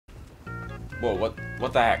Whoa,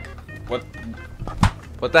 what the heck?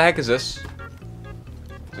 What the heck is this?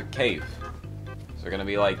 It's a cave. Is there gonna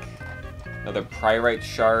be like another pyrite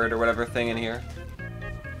shard or whatever thing in here?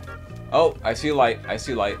 Oh, I see light. I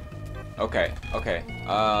see light. Okay, okay.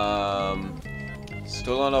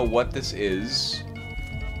 Still don't know what this is,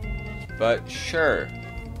 but sure.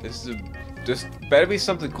 This is just better be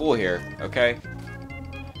something cool here, okay?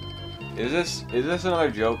 Is this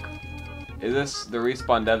another joke? Is this the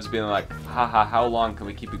Respawn devs being like, haha, how long can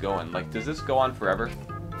we keep it going? Like, does this go on forever?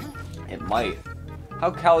 It might.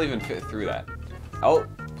 How'd Cal even fit through that? Oh,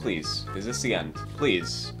 please. Is this the end?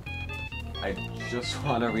 Please. I just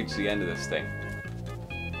want to reach the end of this thing.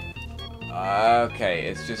 Okay,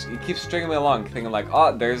 it's just, it keeps stringing me along, thinking like,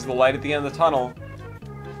 oh, there's the light at the end of the tunnel.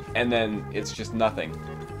 And then it's just nothing.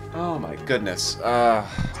 Oh my goodness.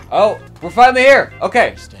 Oh, we're finally here!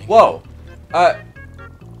 Okay, whoa.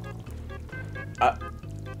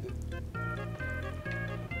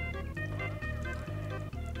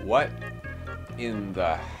 What in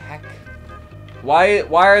the heck? Why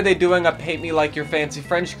are they doing a paint me like your fancy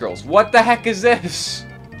French girls? What the heck is this?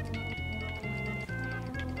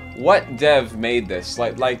 What dev made this?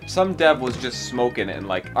 Like some dev was just smoking it and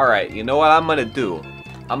like, alright, you know what I'm gonna do?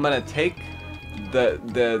 I'm gonna take the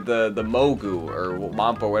Mogu or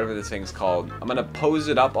Wampa or whatever this thing's called. I'm gonna pose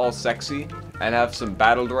it up all sexy and have some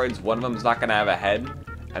battle droids. One of them's not gonna have a head.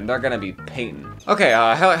 And they're gonna be painting. Okay,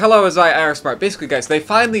 hello, is IRSmart. Basically, guys, they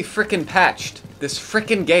finally frickin' patched this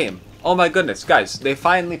frickin' game. Oh my goodness, guys, they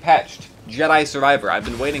finally patched Jedi Survivor. I've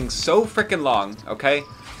been waiting so frickin' long, okay?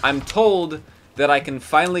 I'm told that I can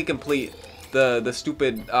finally complete the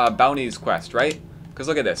stupid bounties quest, right? Because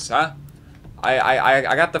look at this, huh?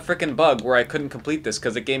 I got the frickin' bug where I couldn't complete this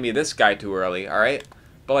because it gave me this guy too early, alright?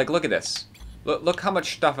 But like, look at this. Look how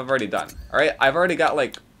much stuff I've already done, alright? I've already got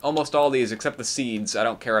like almost all these except the seeds I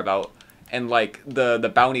don't care about, and like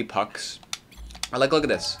the bounty pucks. Like, look at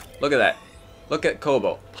this. Look at that. Look at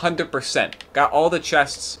Kobo. 100%. Got all the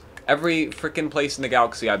chests. Every freaking place in the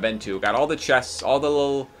galaxy I've been to. Got all the chests. All the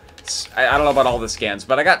little. I don't know about all the scans,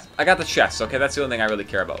 but I got the chests. Okay, that's the only thing I really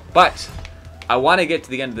care about. But I want to get to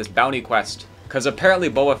the end of this bounty quest because apparently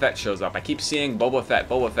Boba Fett shows up. I keep seeing Boba Fett.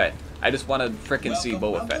 Boba Fett. I just want to freaking see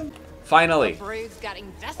Boba Fett. Finally.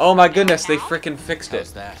 Oh my goodness, they frickin' fixed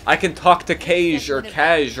it. I can talk to Caij or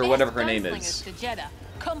Caij or whatever her name is.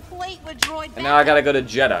 And now I gotta go to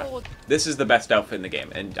Jeddah. This is the best outfit in the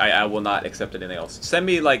game, and I will not accept anything else. Send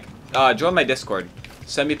me, like, join my Discord.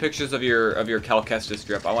 Send me pictures of your Cal Kestis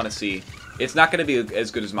drip. I want to see. It's not gonna be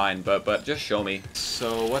as good as mine, but just show me.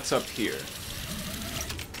 So what's up here?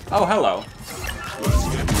 Oh, hello.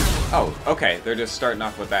 Oh, okay. They're just starting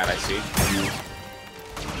off with that, I see.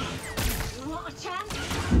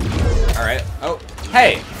 Alright. Oh,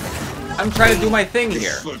 hey! I'm trying to do my thing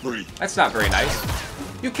here. That's not very nice.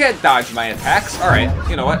 You can't dodge my attacks. Alright,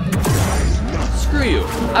 you know what? Screw you.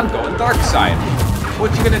 I'm going dark side.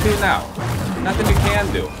 What you gonna do now? Nothing you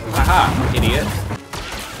can do. Aha, idiot.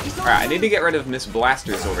 Alright, I need to get rid of Miss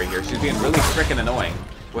Blasters over here. She's being really frickin' annoying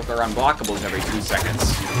with her unblockables every 2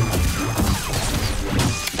 seconds.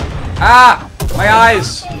 Ah! My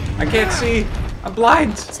eyes! I can't see. I'm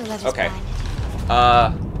blind. Okay.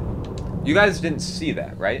 You guys didn't see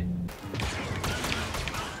that, right?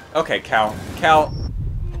 Okay, Cal. Cal,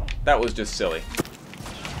 that was just silly.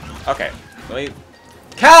 Okay, let me...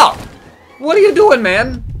 Cal! What are you doing,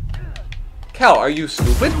 man? Cal, are you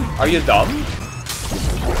stupid? Are you dumb?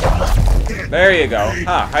 There you go.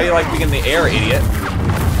 Huh, how do you like being in the air, idiot?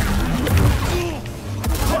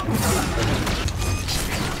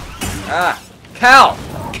 Ah, Cal!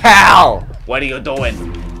 Cal! What are you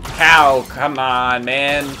doing? Cal, come on,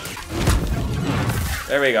 man.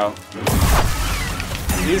 There we go.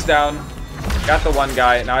 He's down. Got the one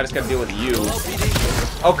guy. Now I just gotta deal with you.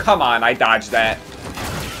 Oh, come on. I dodged that.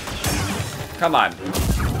 Come on.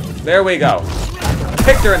 There we go.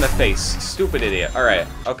 Kicked her in the face. Stupid idiot. Alright.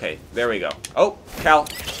 Okay. There we go. Oh, Cal.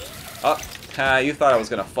 Oh, you thought I was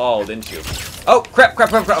gonna fall, didn't you? Oh, crap, crap,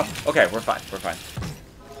 crap, crap. Oh, okay, we're fine. We're fine.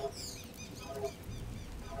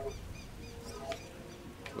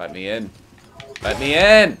 Let me in. Let me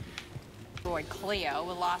in! Droid Cleo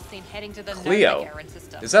were last seen heading to the Cleo?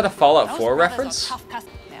 system. Is that a Fallout 4 reference?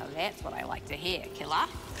 Now that's what I like to hear, killer.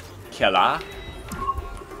 Killer?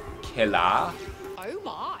 Killer? Oh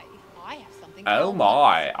my, I have something. Oh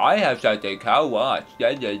my, I have something Cal wants. Yeah,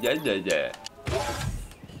 yeah, yeah, yeah, yeah.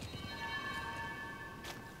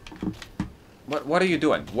 What are you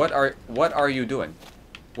doing? What are you doing?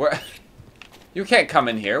 Where? You can't come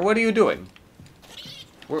in here. What are you doing?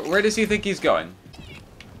 Where does he think he's going?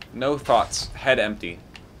 No thoughts. Head empty.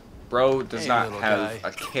 Bro does Hey, not little have guy.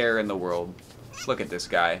 a care in the world. Look at this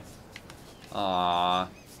guy. Aww.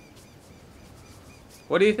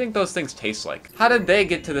 What do you think those things taste like? How did they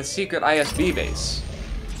get to the secret ISB base?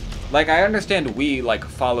 Like, I understand we, like,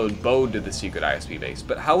 followed Bo to the secret ISB base,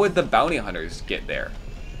 but how would the bounty hunters get there?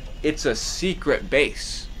 It's a secret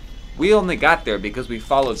base. We only got there because we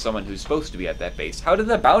followed someone who's supposed to be at that base. How did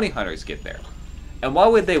the bounty hunters get there? And why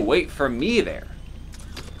would they wait for me there?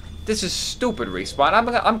 This is stupid,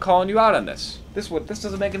 Respawn. I'm calling you out on this. This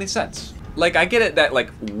doesn't make any sense. Like, I get it that,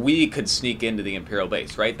 like, we could sneak into the Imperial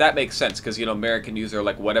base, right? That makes sense, because, you know, American use their,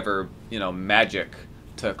 like, whatever, you know, magic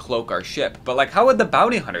to cloak our ship. But, like, how would the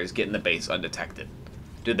bounty hunters get in the base undetected?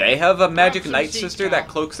 Do they have a magic night sister that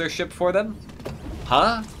cloaks their ship for them?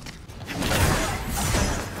 Huh?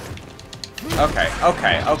 Okay.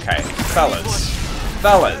 Fellas.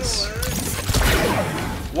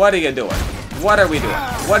 What are you doing? What are we doing?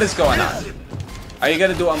 What is going on? Are you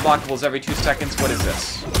gonna do unblockables every 2 seconds? What is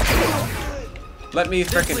this? Let me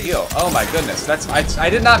frickin' heal. Oh my goodness, I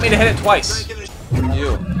did not mean to hit it twice.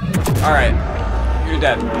 You. Alright. You're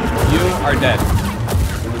dead. You are dead.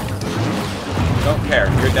 Don't care,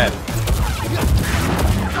 you're dead.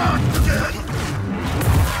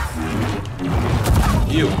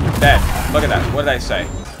 You, dead. Look at that, what did I say?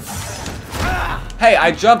 Hey,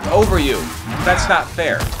 I jumped over you. That's not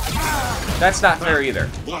fair. That's not fair either.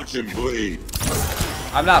 Watch him bleed.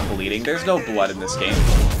 I'm not bleeding. There's no blood in this game.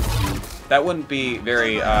 That wouldn't be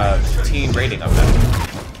very teen rating of them.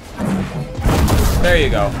 There you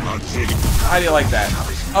go. How do you like that?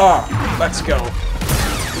 Oh, let's go.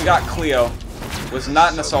 We got Cleo. Was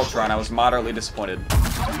not an Assaultron. I was moderately disappointed.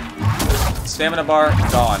 Stamina bar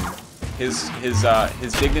gone. His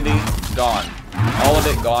dignity gone. All of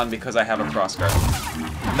it gone because I have a crossguard.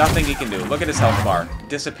 Nothing he can do. Look at his health bar.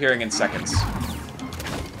 Disappearing in seconds.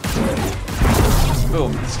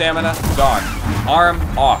 Boom. Stamina, gone. Arm,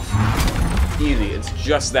 off. Easy. It's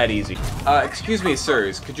just that easy. Excuse me,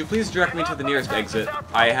 sirs. Could you please direct me to the nearest exit?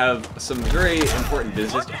 I have some very important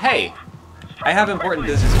business. Hey! I have important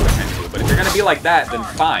business to attend to, but if you're gonna be like that, then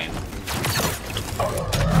fine.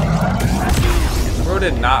 Bro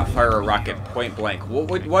did not fire a rocket point blank.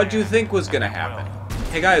 What'd you think was gonna happen?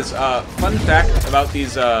 Hey guys, fun fact about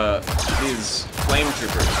these flame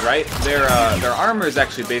troopers, right? Their armor is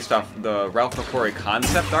actually based off the Ralph McQuarrie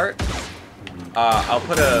concept art. I'll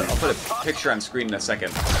put a picture on screen in a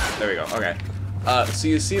second. There we go. Okay. So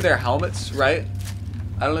you see their helmets, right?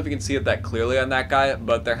 I don't know if you can see it that clearly on that guy,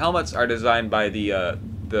 but their helmets are designed by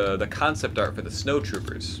the concept art for the snow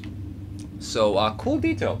troopers. So cool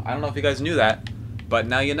detail. I don't know if you guys knew that, but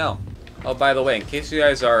now you know. Oh, by the way, in case you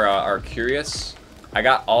guys are curious, I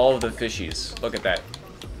got all of the fishies. Look at that.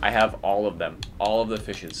 I have all of them. All of the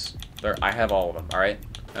fishes. I have all of them, alright?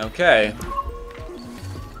 Okay.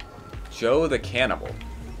 Joe the Cannibal.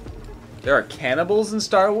 There are cannibals in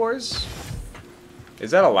Star Wars?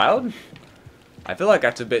 Is that allowed? I feel like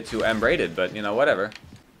that's a bit too M-rated, but, you know, whatever.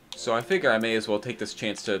 So I figure I may as well take this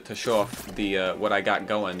chance to show off the what I got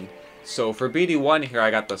going. So for BD1 here, I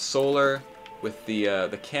got the Solar with the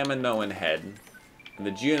Kaminoan head, and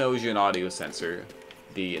the Geonosian audio sensor,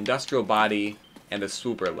 the industrial body, and the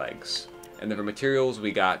swooper legs. And then for materials,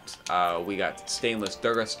 we got stainless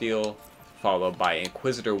Durasteel, followed by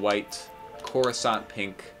Inquisitor white, Coruscant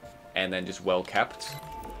pink, and then just well kept.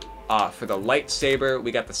 For the lightsaber,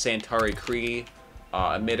 we got the Centauri Kree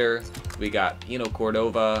emitter. We got Eno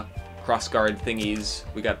Cordova crossguard thingies.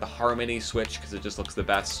 We got the Harmony switch because it just looks the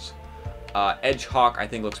best. Edgehawk I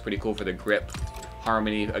think looks pretty cool for the grip.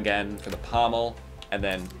 Harmony again for the pommel. And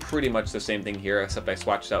then pretty much the same thing here, except I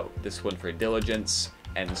swatched out this one for Diligence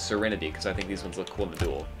and Serenity, because I think these ones look cool in the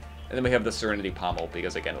duel. And then we have the Serenity pommel,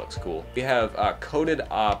 because again, it looks cool. We have coated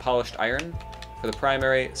polished iron for the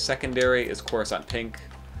primary. Secondary is Coruscant pink.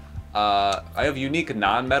 I have unique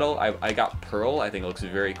non-metal. I got pearl. I think it looks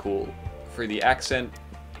very cool. For the accent,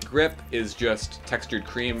 grip is just textured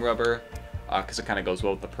cream rubber, because it kind of goes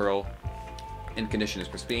well with the pearl. And condition is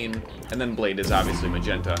pristine. And then blade is obviously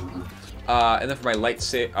magenta. And then for my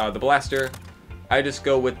the blaster, I just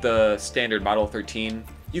go with the standard Model 13.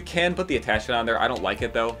 You can put the attachment on there. I don't like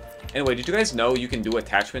it though. Anyway, did you guys know you can do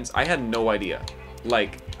attachments? I had no idea.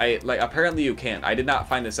 Like apparently you can. I did not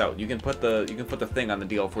find this out. You can put the thing on the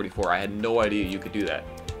DL44. I had no idea you could do that.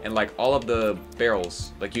 And like all of the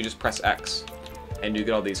barrels, like you just press X, and you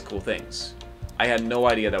get all these cool things. I had no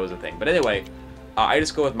idea that was a thing. But anyway, I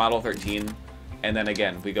just go with Model 13, and then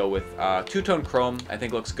again we go with two-tone chrome. I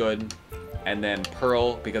think looks good. And then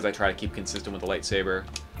pearl, because I try to keep consistent with the lightsaber,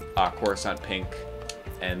 Coruscant pink,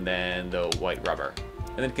 and then the white rubber.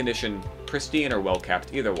 And then condition pristine or well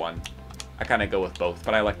kept, either one. I kind of go with both,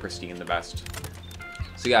 but I like pristine the best.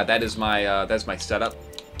 So yeah, that's my setup,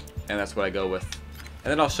 and that's what I go with.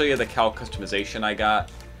 And then I'll show you the cowl customization I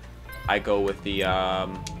got. I go with the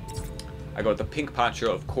pink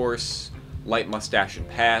poncho, of course, light mustache and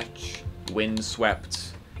patch,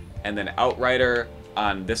 windswept, and then Outrider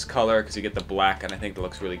on this color because you get the black, and I think that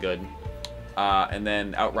looks really good. And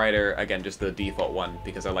then Outrider, again, just the default one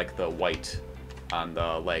because I like the white on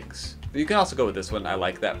the legs. You can also go with this one, I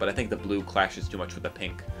like that, but I think the blue clashes too much with the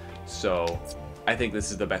pink. So I think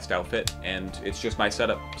this is the best outfit, and it's just my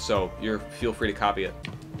setup, so feel free to copy it.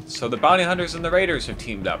 So the bounty hunters and the raiders have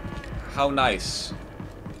teamed up. How nice.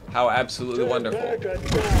 How absolutely wonderful.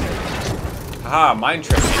 Haha, mind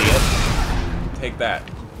trick, idiot. Take that.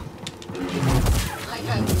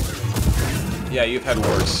 Yeah, you've had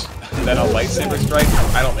worse. Then a lightsaber strike?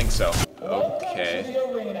 I don't think so. Okay.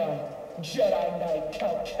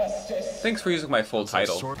 Thanks for using my full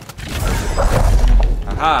title.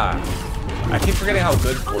 Aha! I keep forgetting how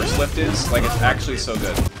good Force Lift is. Like, it's actually so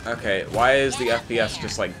good. Okay, why is the FPS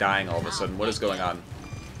just, like, dying all of a sudden? What is going on?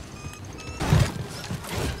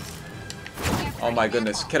 Oh my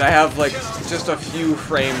goodness. Can I have, like, just a few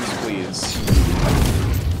frames, please?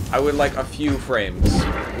 I would like a few frames.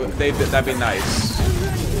 That'd be nice.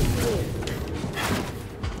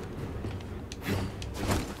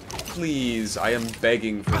 Please, I am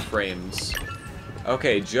begging for frames.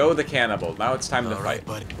 Okay, Joe the Cannibal. Now it's time to fight.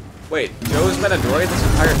 Wait, Joe's been a droid this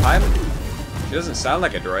entire time? She doesn't sound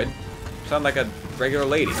like a droid. She sounds like a regular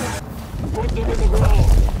lady.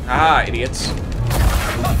 Ah, idiots.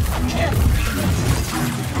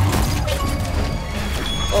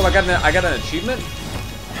 Oh, I got an achievement?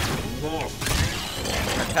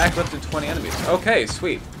 Attack lifted 20 enemies. Okay,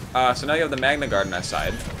 sweet. So now you have the Magna Guard on our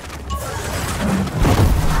side.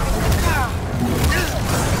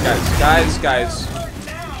 Guys.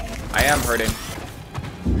 I am hurting.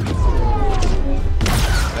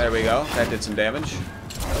 There we go. That did some damage.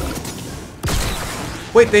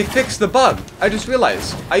 Wait, they fixed the bug. I just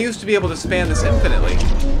realized. I used to be able to spam this infinitely.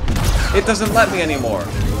 It doesn't let me anymore.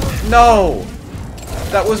 No!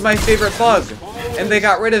 That was my favorite bug. And they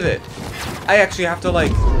got rid of it. I actually have to,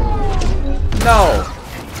 like... No!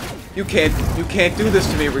 You can't do this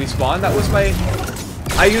to me, Respawn. That was my...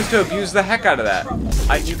 I used to abuse the heck out of that.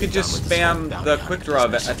 You could just spam the quick draw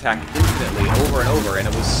attack infinitely over and over, and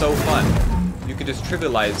it was so fun. You could just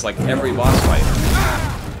trivialize, like, every boss fight.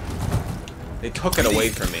 They took it away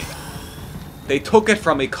from me. They took it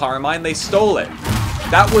from me, Carmine. They stole it.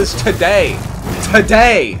 That was today.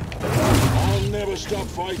 Today! I'll never stop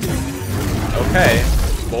fighting. Okay.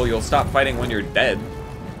 Well, you'll stop fighting when you're dead,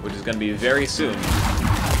 which is going to be very soon.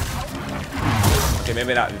 Okay,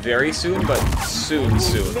 maybe not very soon, but soon.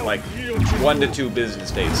 Like 1 to 2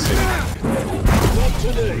 business days soon. Not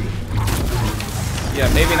today. Yeah,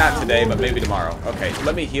 maybe not today, but maybe tomorrow. Okay,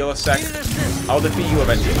 let me heal a sec. I'll defeat you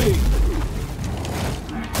eventually.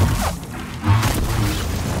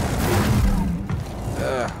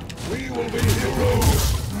 We will be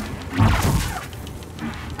heroes.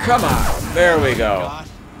 Come on. There we go.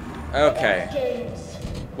 Okay.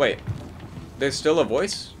 Wait. There's still a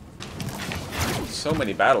voice? So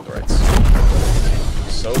many battle droids.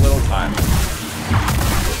 So little time.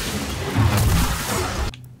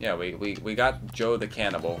 Yeah, we got Joe the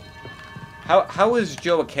Cannibal. How is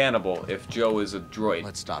Joe a cannibal if Joe is a droid?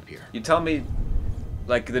 Let's stop here. You tell me,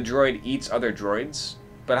 like, the droid eats other droids?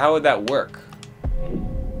 But how would that work?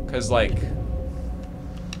 Cause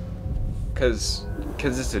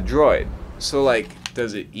it's a droid. So, like,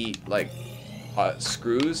 does it eat, like,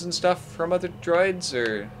 screws and stuff from other droids,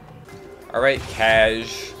 or... Alright,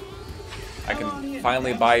 Caij. I can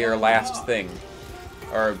finally buy your last thing.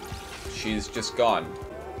 Or, she's just gone.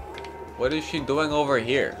 What is she doing over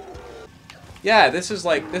here? Yeah, this is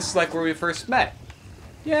like where we first met.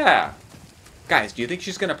 Yeah. Guys, do you think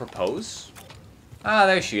she's gonna propose? Ah,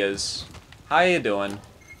 there she is. How you doing?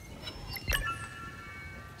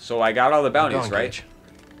 So I got all the bounties, right?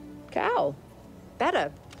 Cal,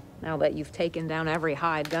 better, now that you've taken down every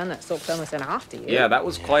hired gun that sought Thomason after you. Yeah, that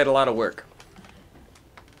was quite a lot of work.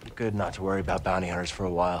 Good not to worry about bounty hunters for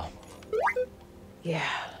a while. Yeah,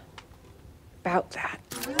 about that.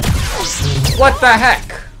 What the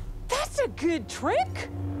heck? That's a good trick.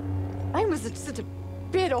 I was just a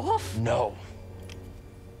bit off. No,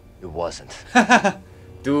 it wasn't.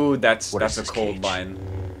 Dude, that's a this, cold Caij? line.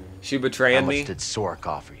 She betraying How me? much did Sork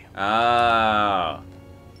offer you? Ah.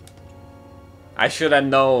 I should have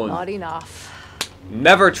known. Not enough.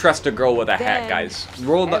 Never trust a girl with a hat, Then guys.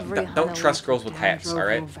 Don't trust girls with hats,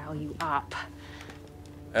 alright? Value up.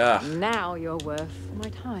 Ugh. Now you're worth my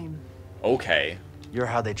time. Okay. You're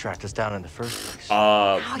how they tracked us down in the first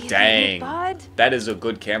place. you Dang. did, bud? That is a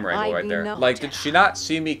good camera angle I right there. know. Like, did she not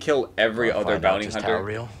see me kill every Wanna other find out bounty just hunter? how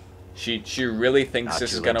real? She really thinks Not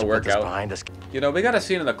this too is late gonna to put work this out. behind us. You know, we got a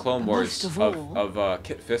scene in the Clone Wars Most of, of all,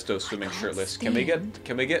 Kit Fisto swimming can't shirtless. Can we get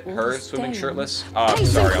her swimming stand. shirtless? Hey,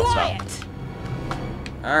 Sorry, so I'll stop. quiet.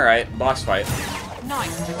 All right, boss fight.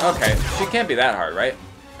 Nice. Okay, she can't be that hard, right?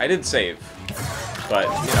 I did save, but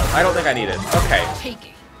you know, I don't think I need it. Okay,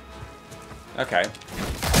 Cheeky. okay.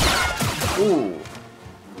 Ooh.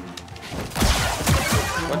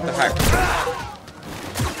 What the heck?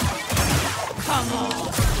 Come on.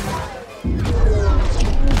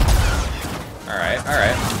 Alright,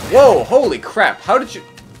 alright. Whoa, holy crap. How did you...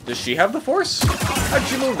 Does she have the Force? How did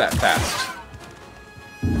you move that fast?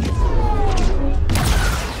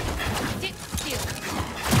 Sit still.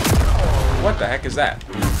 What the heck is that?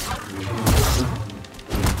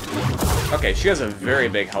 Okay, she has a very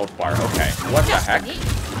big health bar. Okay, what the heck?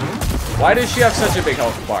 Why does she have such a big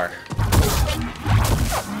health bar?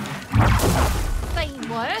 Seen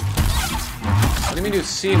worse. What do you mean you've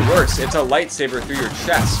seen worse? It's a lightsaber through your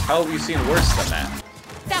chest. How have you seen worse than that?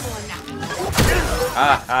 Double or nothing.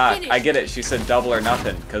 I get it. She said double or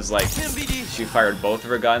nothing, because, like, she fired both of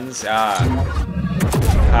her guns.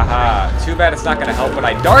 Haha. Too bad it's not going to help when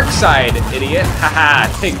I dark side, idiot. Haha,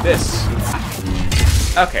 take this.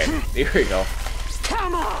 Okay, here we go.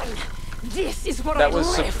 Come on! This is what That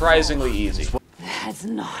was surprisingly easy. That's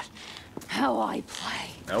not how I play.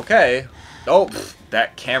 Okay. Oh, pff,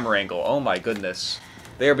 that camera angle. Oh my goodness.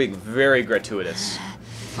 They are being very gratuitous.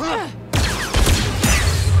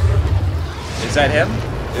 Is that him?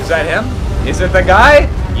 Is that him? Is it the guy?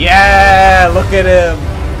 Yeah, look at him.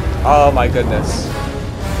 Oh my goodness.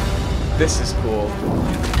 This is cool.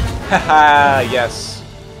 Haha, yes.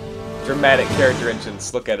 Dramatic character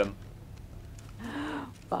entrance. Look at him.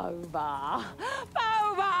 Boba.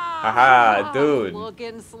 Boba! Haha, dude.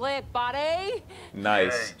 Looking slick, buddy.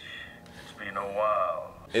 Nice. It's been a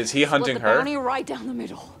while. Is he hunting Split the her? bounty right down the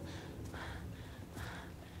middle.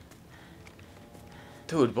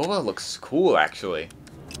 Dude, Boba looks cool, actually.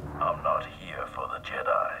 I'm not here for the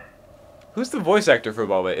Jedi. Who's the voice actor for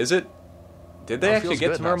Boba? Is it... Did they Well, it actually feels get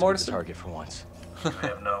good Tamara not to be the Morrison? target for once. You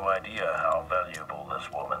have no idea how valuable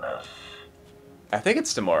this woman is. I think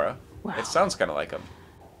it's Tamara. Wow. It sounds kind of like him.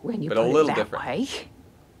 When you But a put it little that different. way.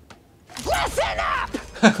 Listen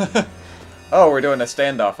up! Oh, we're doing a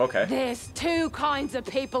standoff. Okay. There's two kinds of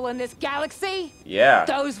people in this galaxy. Yeah.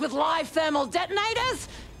 Those with live thermal detonators,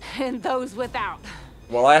 and those without.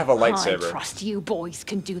 Well, I have a I lightsaber. trust you boys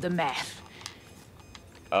can do the math.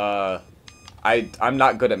 I'm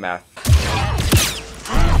not good at math.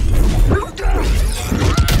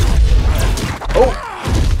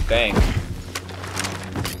 Oh! Dang.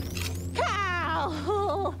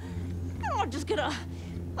 Cal! I'm not just gonna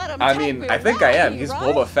let him I take mean, me I think I am. away, He's right?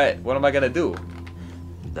 Boba Fett. What am I gonna do?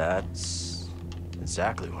 That's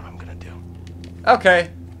exactly what I'm gonna do.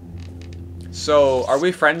 Okay. So, are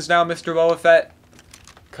we friends now, Mr. Boba Fett?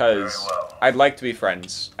 Because Very well. I'd like to be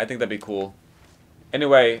friends. I think that'd be cool.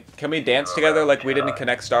 Anyway, can we dance together like we did in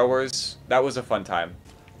Connect Star Wars? That was a fun time.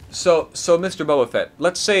 So Mr. Boba Fett,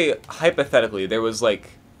 let's say, hypothetically, there was, like,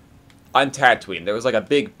 on Tatooine, there was, like, a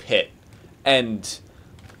big pit. And,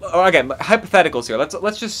 oh, again, hypotheticals here.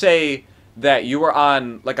 Let's just say that you were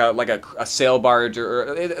on, like a sail barge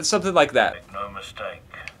or something like that. Make no mistake,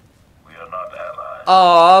 we are not allies.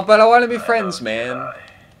 Aw, but I want to be I friends, know man. Jedi.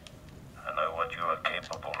 I know what you are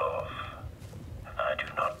capable of, and I do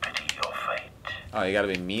not pity your fate. Oh, you gotta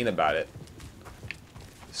be mean about it.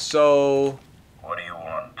 So, What do you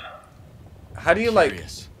want? how do you, like,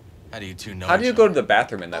 Curious. How do you two know? how do you go to the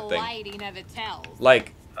bathroom in The that thing? lady never tells.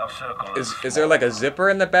 Like, Our circle is there, like, a zipper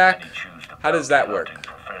in the back? Many choose the How does that bounty work? hunting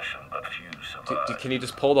profession, but few survive. Can you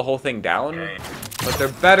just pull the whole thing down? Okay. But there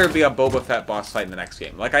better be a Boba Fett boss fight in the next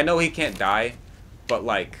game. Like, I know he can't die, but,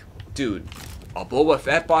 like, dude, a Boba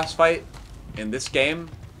Fett boss fight in this game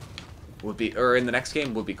would be, or in the next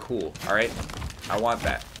game would be cool, alright? I want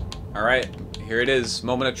that. Alright, here it is.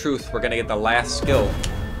 Moment of truth. We're gonna get the last skill.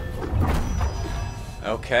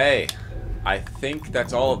 Okay. I think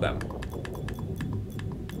that's all of them.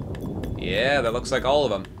 Yeah, that looks like all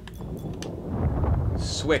of them.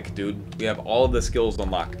 Swick, dude. We have all of the skills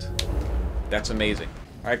unlocked. That's amazing.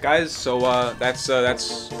 Alright, guys, so that's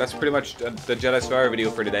pretty much the Jedi Survivor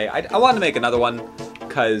video for today. I wanted to make another one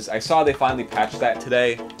because I saw they finally patched that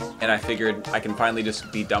today, and I figured I can finally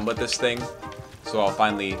just be done with this thing. So I'll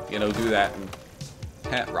finally, you know, do that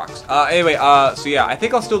and rocks. Anyway, so yeah, I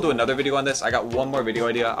think I'll still do another video on this. I got one more video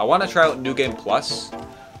idea. I want to try out New Game Plus.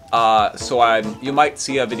 So you might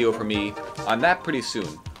see a video from me on that pretty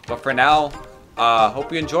soon. But for now,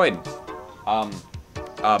 hope you enjoyed.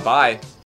 Bye.